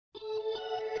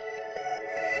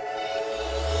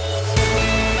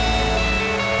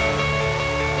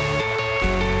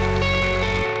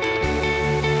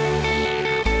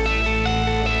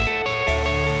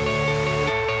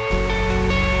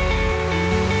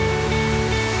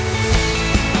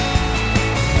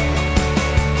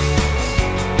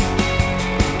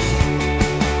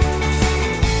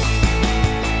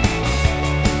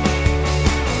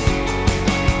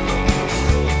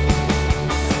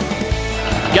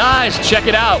Guys, check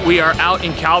it out. We are out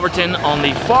in Calverton on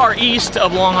the far east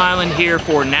of Long Island here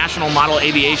for National Model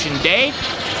Aviation Day.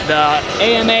 The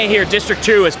AMA here, District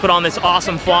 2, has put on this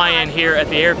awesome fly-in here at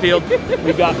the airfield.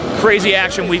 We've got crazy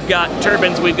action. We've got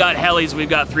turbines, we've got helis, we've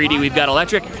got 3D, we've got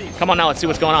electric. Come on now, let's see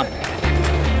what's going on.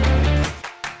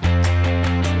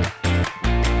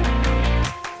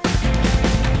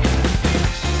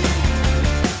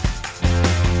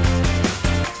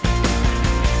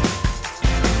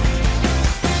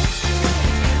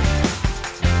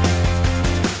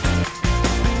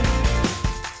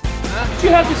 Did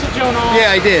you have this at Joan Hall?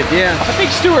 Yeah, I did, yeah. I think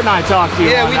Stuart and I talked to you.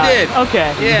 Yeah, we did.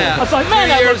 Okay. Yeah. I was like, man,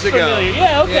 that looks familiar.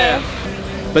 Yeah, okay.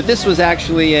 Yeah. But this was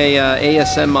actually a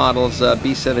ASM model's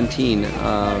B-17.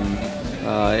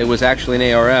 It was actually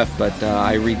an ARF, but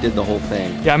I redid the whole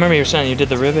thing. Yeah, I remember you were saying you did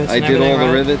the rivets. I did all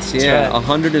the rivets, yeah. Right.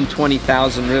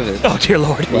 120,000 rivets. Oh, dear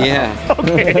Lord. Wow. Yeah.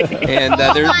 Okay. And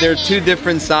they're two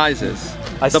different sizes.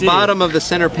 The bottom of the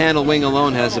center panel wing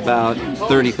alone has about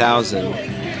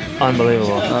 30,000.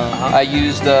 Unbelievable. I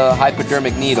used a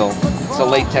hypodermic needle. It's a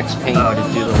latex paint. Oh, to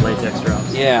do the latex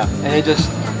drops. Yeah, and it just,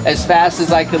 as fast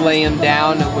as I could lay them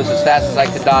down, it was as fast as I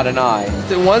could dot an I.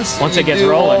 Once it gets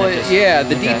rolling,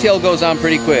 the detail goes on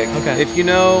pretty quick. Okay. If you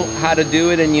know how to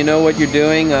do it and you know what you're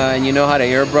doing and you know how to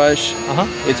airbrush,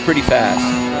 it's pretty fast.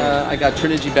 I got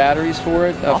Trinity batteries for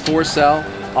it, a 4-cell.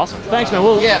 Awesome. Thanks, man.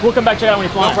 We'll come back check out when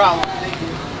you fly. No problem.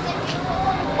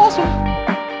 Awesome.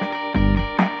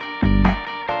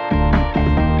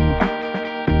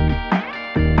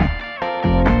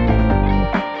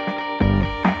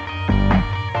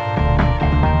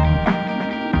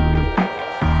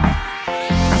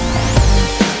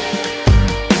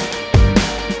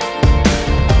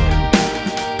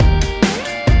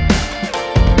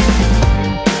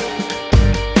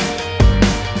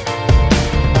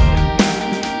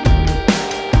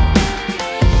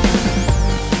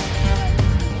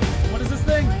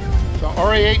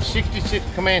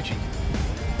 RA-866 Comanche.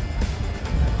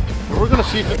 We're going to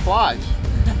see if it flies.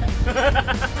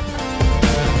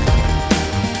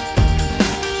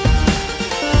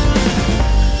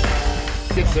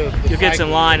 You'll get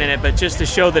some line in it, but just to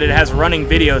show that it has running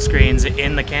video screens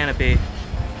in the canopy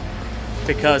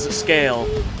because of scale.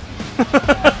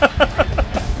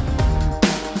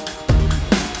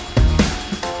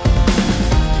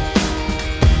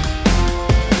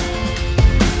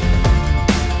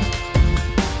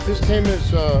 This came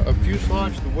as a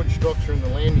fuselage, the wood structure, and the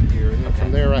landing gear, and then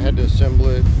from there I had to assemble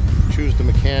it, choose the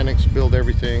mechanics, build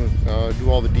everything, do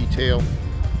all the detail.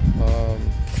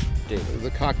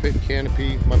 The cockpit and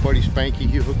canopy, my buddy Spanky,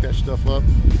 he hooked that stuff up.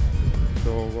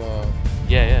 So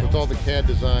with all the CAD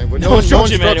design, with no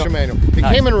instruction manual. It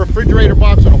came in a refrigerator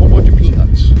box and a whole bunch of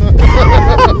peanuts.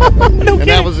 And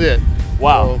that was it.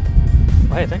 Wow. So,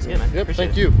 well, hey, thanks again, man. Yep,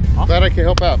 thank you. Awesome. Glad I could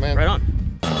help out, man. Right on.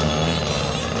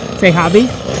 Say hobby.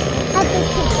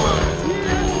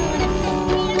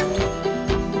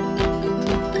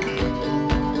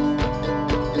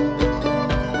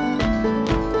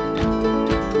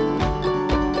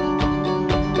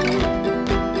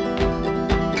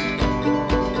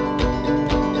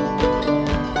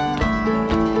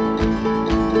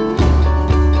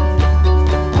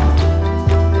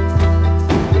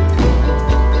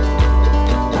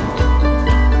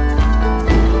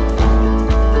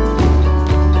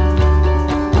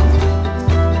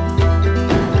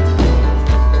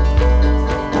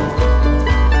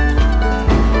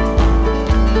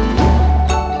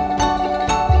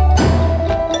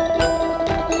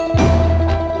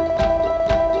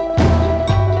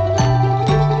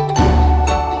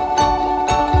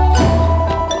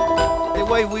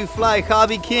 We fly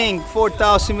HobbyKing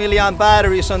 4,000 milliamp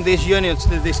batteries on these units.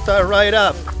 They start right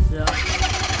up. Yeah.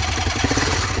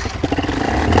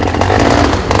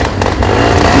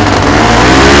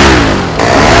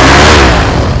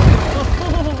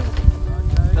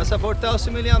 That's a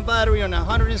 4,000 milliamp battery on a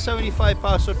 175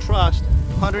 pounds of thrust,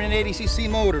 180 cc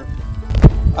motor.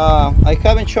 I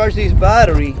haven't charged this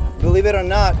battery, believe it or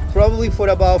not, probably for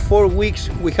about 4 weeks.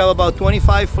 We have about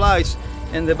 25 flights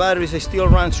and the batteries still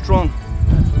run strong.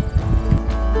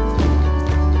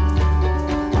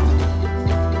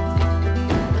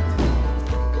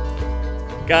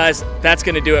 Guys, that's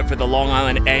going to do it for the Long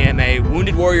Island AMA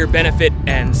Wounded Warrior Benefit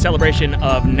and Celebration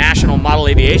of National Model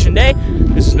Aviation Day.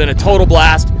 This has been a total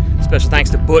blast. Special thanks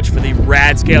to Butch for the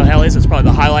rad scale helis. That's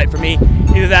probably the highlight for me.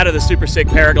 Either that or the super sick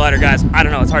paraglider, guys. I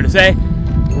don't know, it's hard to say.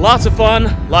 Lots of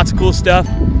fun, lots of cool stuff.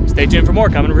 Stay tuned for more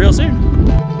coming real soon.